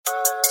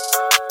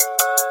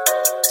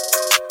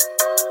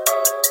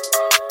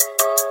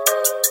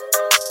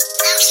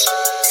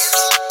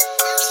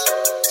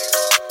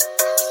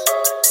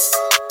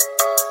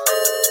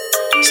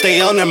Stay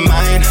on her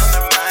mind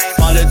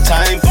all the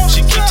time.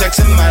 She keep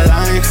texting my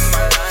line.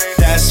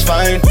 That's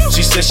fine.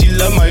 She said she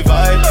love my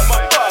vibe.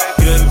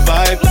 Good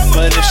vibe.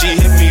 But if she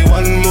hit me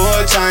one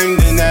more time,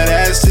 then that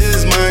ass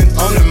is mine.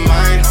 On her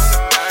mind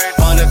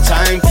all the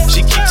time.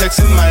 She keep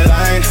texting my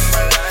line.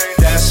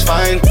 That's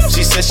fine.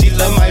 She said she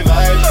love my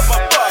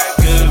vibe.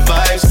 Good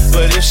vibes.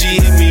 But if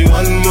she hit me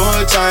one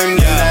more time,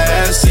 then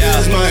that ass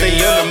is mine.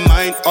 Stay on her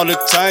mind all the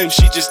time.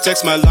 She just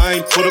text my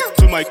line. Put up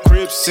to my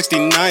crib,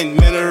 69.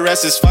 Man, her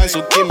ass is fine,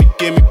 so give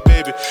me,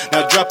 baby.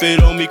 Now drop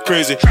it on me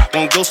crazy.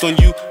 Won't ghost on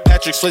you.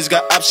 Patrick Swayze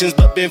got options,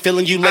 but been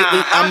feeling you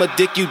lately. I'ma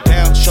dick you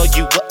down, show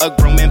you what a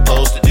grown man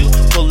supposed to do.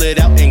 Pull it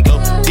out and go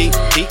deep,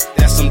 deep.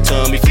 That's some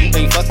tummy. If you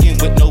ain't fucking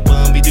with no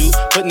bumby dude,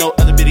 put no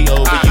other video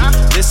over you.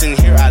 Listen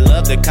here, I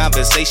love the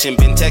conversation.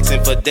 Been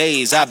texting for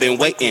days, I've been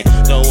waiting.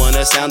 Don't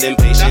wanna sound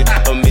impatient,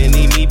 but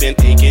many me been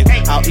aching.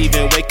 I'll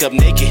even wake up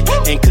naked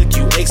and cook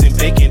you eggs and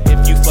bacon.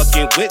 If you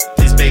fucking with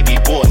this baby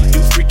boy,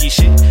 you freaky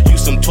shit. You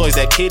some toys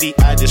that kitty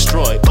I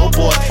destroy. Oh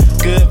boy,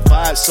 good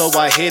vibes, so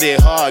I hit it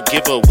hard.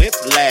 Give a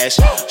whiplash,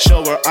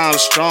 show her I'm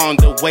strong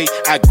the way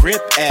I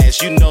grip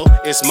ass. You know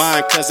it's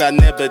mine cause I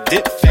never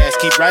dip fast.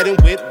 Keep riding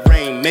with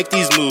rain, make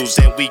these moves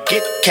and we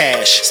get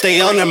cash. Stay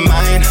on her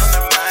mind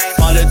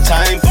all the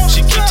time.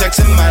 She keep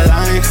texting my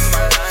line.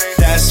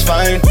 That's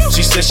fine.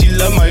 She said she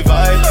love my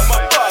vibe.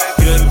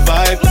 Good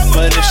vibe.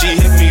 But if she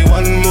hit me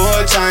one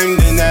more time,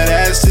 then that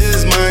ass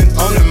is mine.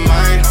 On her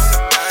mind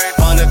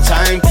all the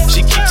time.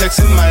 She keep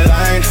texting my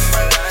line.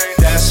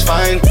 That's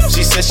fine.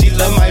 She said she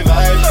love my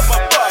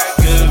vibe.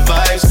 Good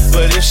vibes.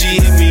 But if she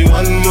hit me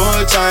one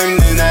more time,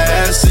 then that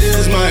ass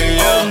is mine.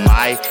 Oh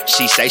my,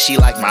 she say she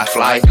like my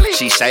flight.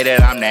 She say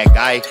that I'm that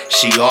guy.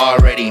 She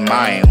already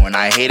mine. When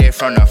I hit it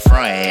from the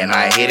front and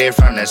I hit it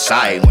from the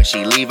side. When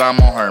she leave, I'm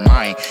on her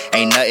mind.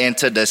 Ain't nothing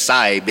to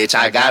decide, bitch.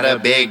 I got a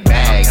big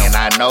bag and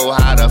I know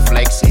how to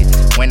flex it.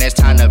 When it's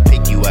time to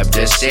pick you up,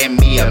 just send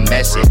me a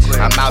message.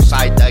 I'm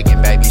outside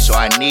thugging, baby, so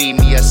I need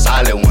me a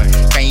solid one.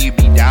 Can you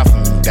be down for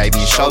me, baby?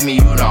 Show me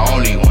you the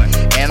only one.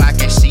 And I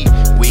can see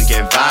we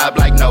can vibe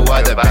like no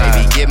other,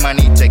 baby. Get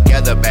money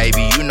together,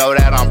 baby. You know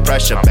that I'm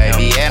pressure,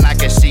 baby. And I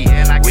can see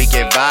we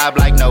can vibe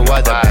like no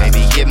other,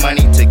 baby. Get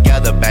money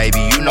together, baby.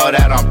 You know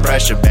that I'm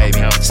pressure,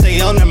 baby. Stay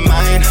on her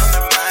mind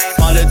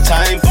all the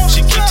time.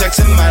 She keep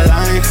texting my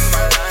line.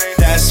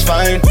 That's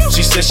fine.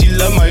 She said she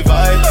love my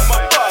vibe.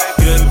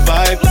 Good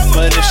vibe.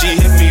 But if she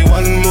hit me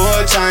one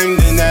more time,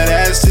 then that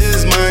ass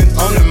is mine.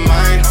 On her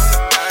mind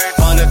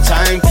all the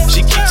time.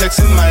 She keep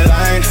texting my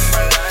line.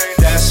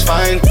 That's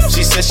fine.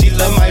 She said she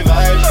love my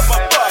vibe.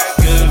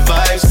 Good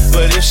vibes.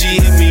 But if she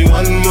hit me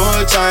one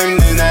more time,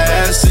 then that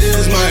ass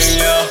is mine,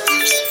 yeah.